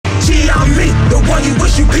G on me, the one you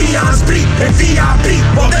wish you peons beat. And VIP,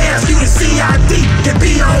 while they ask you to CID. Get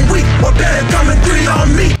B on weak, or better come and 3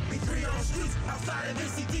 on me.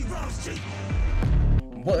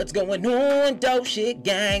 What's going on, dope shit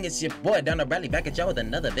gang? It's your boy Down the Bradley back at y'all with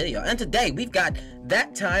another video. And today we've got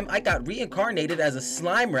That Time I Got Reincarnated as a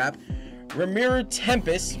Slime Rap, Rimuru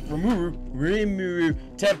Tempest,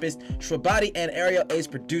 Shwabadi, and Aerial Ace,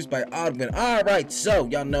 produced by Oddwin. Alright, so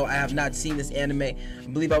y'all know I have not seen this anime. I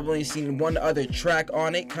believe I've only seen one other track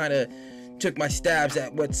on it. Kinda took my stabs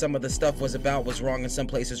at what some of the stuff was about, was wrong in some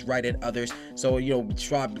places, right in others. So, you know,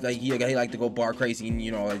 Schwab, like, he like to go bar crazy, and,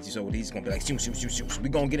 you know, like, so he's gonna be like, shoot. So we're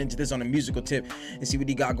gonna get into this on a musical tip and see what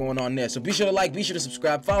he got going on there. So be sure to like, be sure to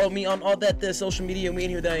subscribe, follow me on all that social media, and we in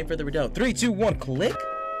here without any further ado. 3, 2, 1, click.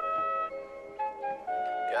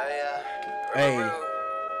 Yeah. Hey.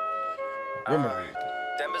 Rimuru.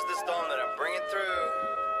 Tempest the storm that I'm bringing through.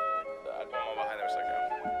 One more behind there a second.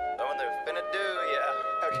 The one they're finna do,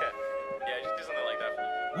 yeah. Okay. Yeah, just do something like that.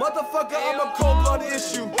 Motherfucker, I'm a cold-blood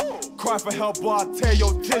issue. Cry for help or I'll tear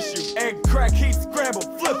your tissue. Egg crack, heat scramble,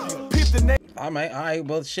 flip you. Peep the name. Alright,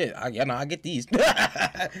 well, shit. I get these.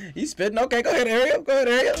 He's spitting. Okay, go ahead, Ariel.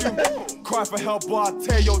 Cry for help or I'll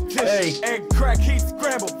tear your tissue. Hey. Egg crack, heat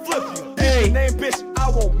scramble, flip you. Hey. The name, bitch, I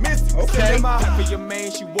won't miss you. Okay. Send my hype for your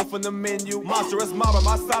main, she wolfing the menu. Monstrous mob on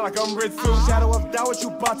my side like I'm Ritsu. Shadow of doubt, what you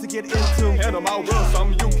about to get into. Handle my will,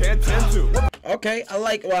 something you can't tend to. Okay,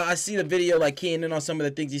 I see the video, like, keying in on some of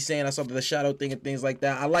the things he's saying. I saw the shadow thing and things like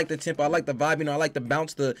that. I like the tempo, I like the vibe, you know, I like the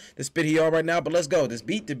bounce, the spit he on right now. But let's go. The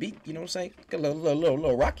beat, you know what I'm saying? A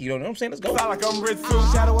little rocky, you know what I'm saying? Let's go. Sound like I'm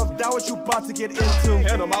Ritsu. Shadow of doubt, what you about to get into.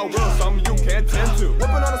 Handle my will, something you can't tend to. Whipping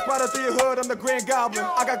on the spider through your hood, I'm the Grand Goblin.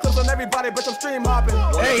 I got clips on everybody, bitch, I'm stream hopping.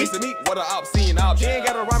 Hey. Piece of meat, what a obscene op. She ain't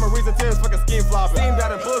got a rhyme or reason to his fucking scheme flopping. Steamed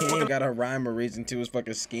out in bush. He ain't got a rhyme or reason to his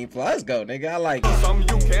fucking scheme fly. Let's go, nigga. I like it. Something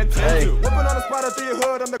you can't tend Hey. to. Whipping on the spider through your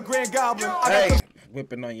hood, I'm the Grand Goblin. I got Hey, clips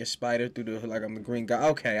whipping on your spider through the hood like I'm the green guy.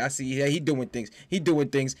 Okay, I see. Yeah, he doing things. He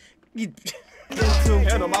into.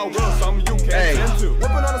 Handle my will, something you can't Hey. tend to. Whipping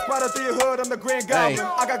on the spider through your hood, I'm the Grand Goblin. Hey.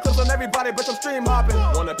 I got clips on everybody, bitch, I'm stream hopping.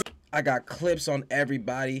 I got clips on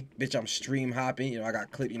everybody, bitch. I'm stream hopping. You know, I got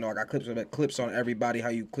clips on everybody. How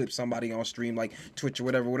you clip somebody on stream, like Twitch or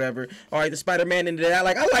whatever. All right, the Spider-Man into that. I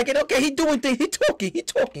like it. Okay, he doing things. He talking.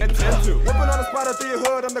 Whipping on the spider through your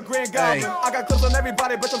hood, I'm the Grand Goblin. Hey. I got clips on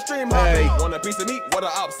everybody, bitch, I'm stream hopping. Hey. Want a piece of meat? What a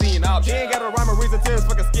obscene op. She ain't got a rhyme or reason to his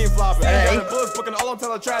fucking scheme flopping. Hey. Ain't got a books booking all on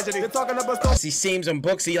tell a tragedy. You're talking about I see seams and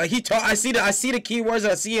books. See, like he talk. I see the keywords.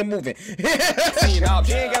 And I see him moving. obscene op.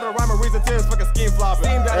 She ain't got a rhyme or reason to his fucking scheme flopping.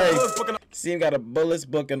 Steam got Hey. a books booking See him got a bullets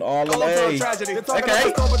book and all of all on tell a that. tragedy. You're talking Okay.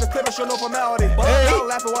 about stuff with the clip and show no formality. But Hey. I'm out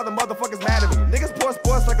laughing while the motherfuckers mad at me. Niggas pour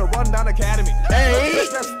sports like a rundown academy. Hey.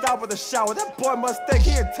 Bitch, let's stop with a shower. That boy must think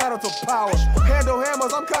he entitled to power. Handle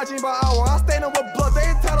hammers, I'm catching by hour. I stain them with blood, they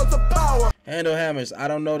entitled to power. Handle hammers. I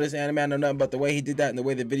don't know this anime. I know nothing, but the way he did that and the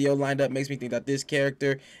way the video lined up makes me think that this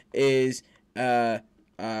character is a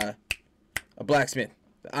blacksmith.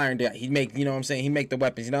 The iron guy. He make, you know what I'm saying? He make the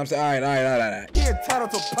weapons. You know what I'm saying? All right. He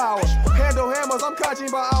entitled to power. Handle hammers, I'm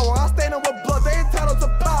catching by hour. I stain them with blood, they entitled to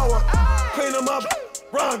power. Clean them up,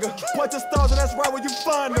 Ranga. Point the stars and that's right where you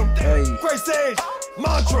find them. Hey. Great sage,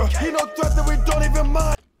 mantra. He no threat that we don't even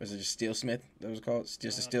mind. Was it just Steelsmith? That was called?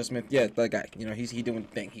 Just a Steelsmith? Yeah, that guy. You know, he doing the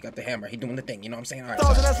thing. He got the hammer. He doing the thing. You know what I'm saying? All right.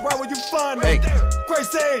 Stars and Sorry. that's right where you find them. Hey. Great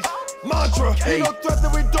sage, mantra. Hey. He no threat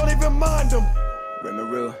that we don't even mind them.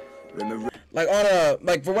 Rimuru. Like on a,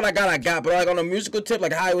 like for what I got, but like on a musical tip,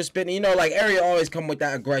 like how he was spitting, you know, like Ariel always come with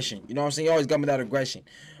that aggression. You know what I'm saying? He always come with that aggression.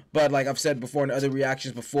 But like I've said before in other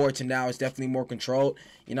reactions before to now, it's definitely more controlled.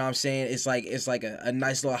 You know what I'm saying? It's like a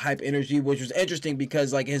nice little hype energy, which was interesting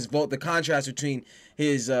because like the contrast between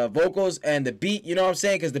his vocals and the beat. You know what I'm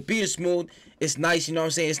saying? Because the beat is smooth, it's nice. You know what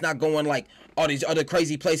I'm saying? It's not going like all these other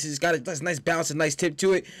crazy places. It's got a nice bounce, a nice tip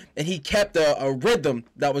to it, and he kept a rhythm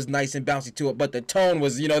that was nice and bouncy to it. But the tone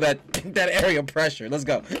was, you know, that area pressure. Let's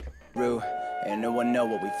go. And no one know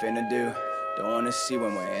what we finna do. Don't wanna see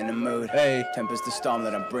when we're in the mood. Hey. Tempest the storm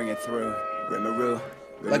that I'm bringing through. Rimuru.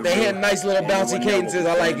 Like they hit nice little bouncy cadences.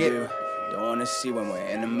 I like it. Don't wanna see when we're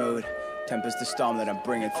in the mood. Tempest the storm that I'm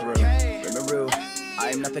bringing through. Rimuru. I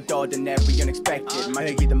am not the ordinary, unexpected.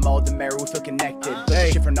 Might be the mold, the mirror, we feel connected. But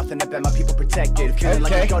Hey. shit for nothing, I bet my people protected. Feeling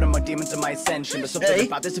like Okay. I go to my demons and my ascension. But something Hey.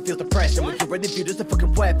 about this, it feels depressing. When you're ready, viewed as a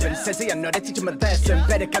fucking weapon. Sensei, I know they teach him a lesson.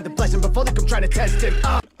 Better count the blessing before they come try to test him.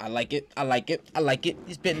 I like it.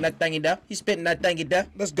 He's spitting that thingy there.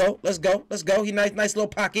 Let's go. He nice little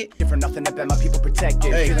pocket. For nothing, I bet my people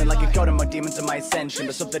protected. Hey. Feeling like I go to my demons and my ascension.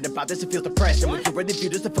 But something about this, it feels depressing. When you're ready,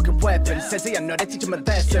 viewed as a fucking weapon. weapon. Sensei, I know they teach him a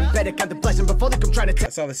lesson. Better count the blessing before they come trying to I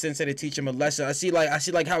saw the sensei to teach him a lesson. I see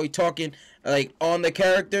like how he talking like on the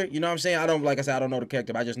character. You know what I'm saying? I don't, like I said, I don't know the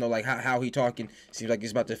character, but I just know like how he talking. Seems like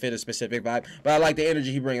he's about to fit a specific vibe. But I like the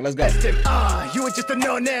energy he bringing. Let's go. You ain't just a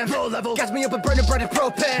no-name. Low level. Gas me up and burn it,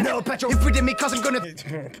 propane. No petrol. If we did me, cause I'm gonna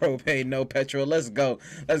propane, no petrol. Let's go.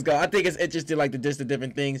 Let's go. I think it's interesting, like the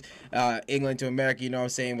different things. England to America, you know what I'm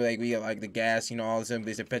saying? Like we have like the gas, you know, all this.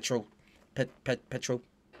 They said petrol. Petrol.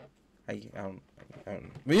 I don't.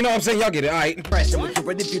 But you know what I'm saying? Y'all get it, alright. Preston, we can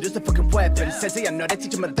really view this a fucking weapon. Sensei, I know they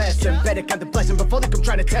teach him a lesson. Better count the blessing before they come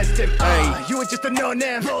trying to test him. You ain't just a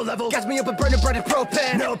no-name. Low level. Gas me up and burn it,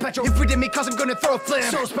 propane. No petrol. If we did me, cause I'm gonna throw a flame.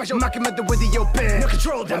 So special. Knock him at the with the open. No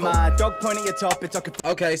control, devil. My dog pointing at top, it's talking.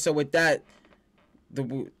 Okay, so with that, the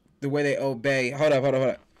way they obey. Hold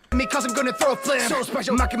up. Me, cause I'm gonna throw a flame. So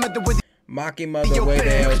special. Knock him at the with the way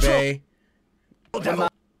they obey.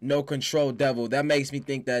 No control, devil. That makes me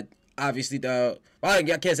think that obviously well, I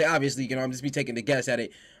can't say obviously, you know, I'm just be taking the guess at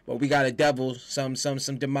it, but we got a devil, some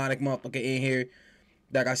demonic motherfucker in here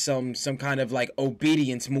that got some kind of like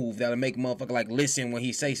obedience move that'll make motherfucker like listen when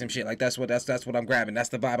he say some shit. Like that's what I'm grabbing. That's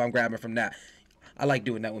the vibe I'm grabbing from that. I like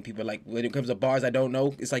doing that when people like, when it comes to bars I don't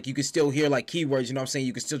know, it's like you can still hear like keywords, you know what I'm saying?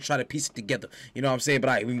 You can still try to piece it together, you know what I'm saying? But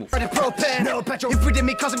alright, we move. Propane, no petrol. If we did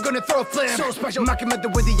me, cause I'm gonna throw a flame. So special, knock him at the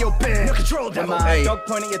with the open. No control, devil. My dog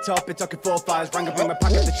pointing at top, it's talking 4-5s. Rang bring my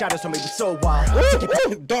pocket, the shadows on me, we so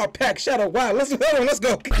wild. Dog pack, shadow wild. Let's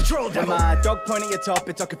go. Control, devil. My dog pointing at top,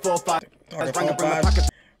 it's talking 4-5. Ranga, bring my pocket.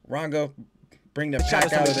 Ranga, bring the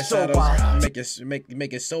pack out of the shadows.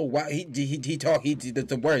 Make it so wild. He talk.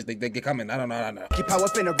 The words they get coming. I don't know. Keep power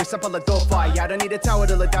in a wrist up on the door fire. I don't need a tower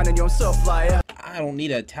to look down on you. I'm so fly. I don't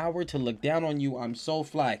need a tower to look down on you. I'm so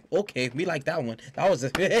fly. Okay, we like that one. That was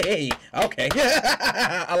a hey. Okay,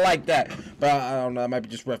 I like that. But I don't know. I might be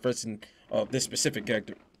just referencing this specific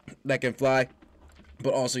character that can fly.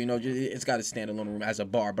 But also, you know, it's got a standalone room as a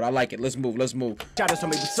bar. But I like it. Let's move. Shadows on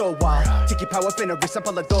me, we so wild. Take your power in a wrist up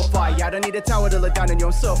on the door fire. I don't need a tower to look down on you.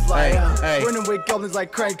 I'm so fly. Hey. Running with goblins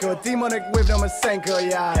like Cranko. Demonic wave, no Masenko.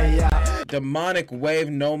 Yeah. Demonic wave,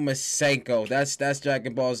 no Masenko. That's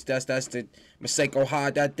Dragon Balls. That's the Masenko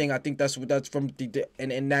hard. That thing. I think that's from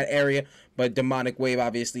in that area. But demonic wave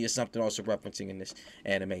obviously is something also referencing in this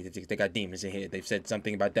anime. They got demons in here. They've said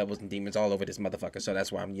something about devils and demons all over this motherfucker. So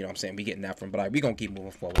that's why I'm, you know what I'm saying, we getting that from. But alright, we gonna keep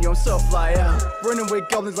moving forward. Yo, I'm so fly, running with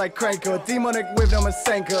goblins like Cranko. Demonic wave, no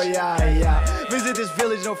Masenko. Yeah. Visit this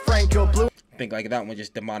village, no Franco. Blue. I think like that one,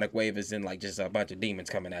 just demonic wave is in like just a bunch of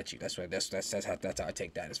demons coming at you. That's how I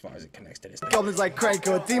take that as far as it connects to this thing. Goblins like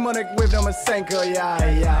Cranko, demonic wave, no Masenko.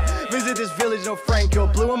 Yeah. Visit this village, no Franco.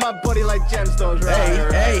 Blue on my body like gemstones.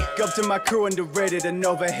 Hey. Go up to my crew underrated and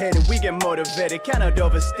overheaded. We get motivated, cannot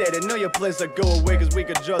overstated. Know your place, I go away, cause we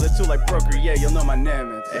could draw the two like broker. Yeah, you'll know my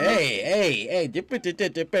name. Hey.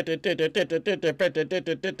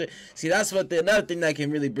 See, that's what another thing that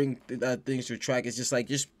can really bring things to a track is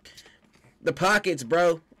just the pockets,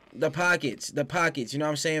 bro. The pockets. You know what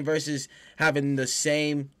I'm saying? Versus having the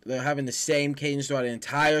same cadence throughout the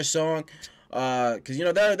entire song. Cause you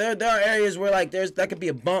know there are areas where like that could be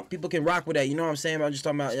a bump. People can rock with that. You know what I'm saying? I'm just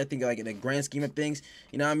talking about. I think like in the grand scheme of things.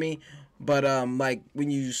 You know what I mean? But like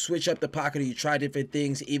when you switch up the pocket or you try different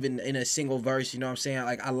things, even in a single verse, you know what I'm saying?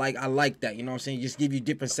 Like I like that. You know what I'm saying? Just give you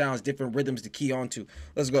different sounds, different rhythms to key onto.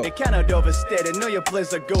 Let's go. They cannot overstated. Know your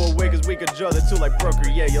place, I go away, cause we could draw the two like broker.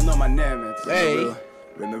 Yeah, you'll know my name. Hey.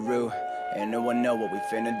 Rimuru, ain't no one know what we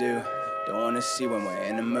finna do. Don't wanna see when we're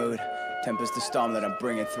in the mood. Tempest the storm that I'm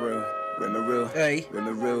bringing through. Rimuru, hey,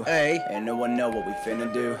 ain't no one know what we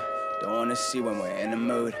finna do. Don't wanna see when we're in the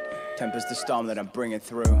mood. Tempest the storm that I'm bringing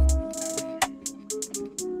through.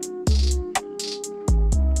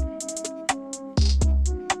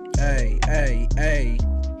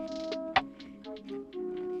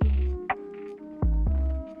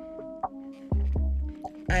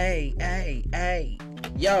 Hey.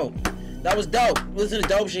 Yo, that was dope. Listen to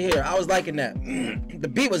dope shit here. I was liking that. The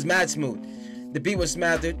beat was mad smooth. The beat was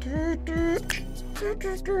smothered.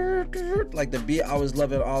 Like the beat, I was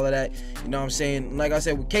loving all of that. You know what I'm saying? Like I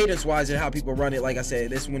said, with cadence wise and how people run it, like I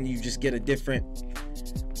said, this when you just get a different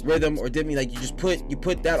rhythm or different, like you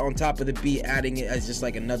put that on top of the beat, adding it as just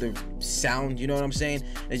like another sound. You know what I'm saying?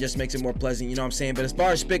 It just makes it more pleasant. You know what I'm saying? But as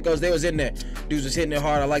far as spit goes, they was in there. Dudes was hitting it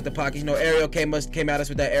hard. I like the pocket. You know, Ariel came at us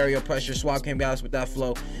with that aerial pressure. Swab came at us with that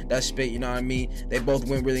flow, that spit. You know what I mean? They both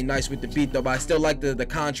went really nice with the beat though. But I still like the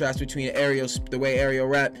contrast between Ariel, the way Ariel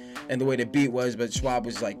rapped and the way the beat was. But Schwab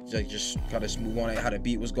was like just kind of smooth on it, how the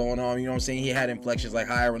beat was going on. You know what I'm saying? He had inflections like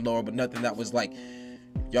higher and lower, but nothing that was like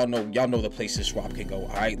y'all know the places Schwab can go.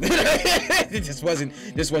 All right, it just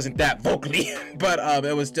wasn't that vocally, but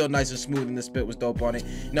it was still nice and smooth, and the spit was dope on it.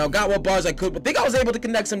 You know, got what bars I could, but think I was able to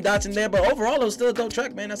connect some dots in there. But overall, it was still a dope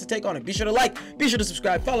track, man. That's the take on it. Be sure to like, be sure to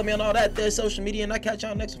subscribe, follow me on all that there social media, and I catch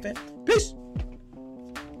y'all next one, fam. Peace.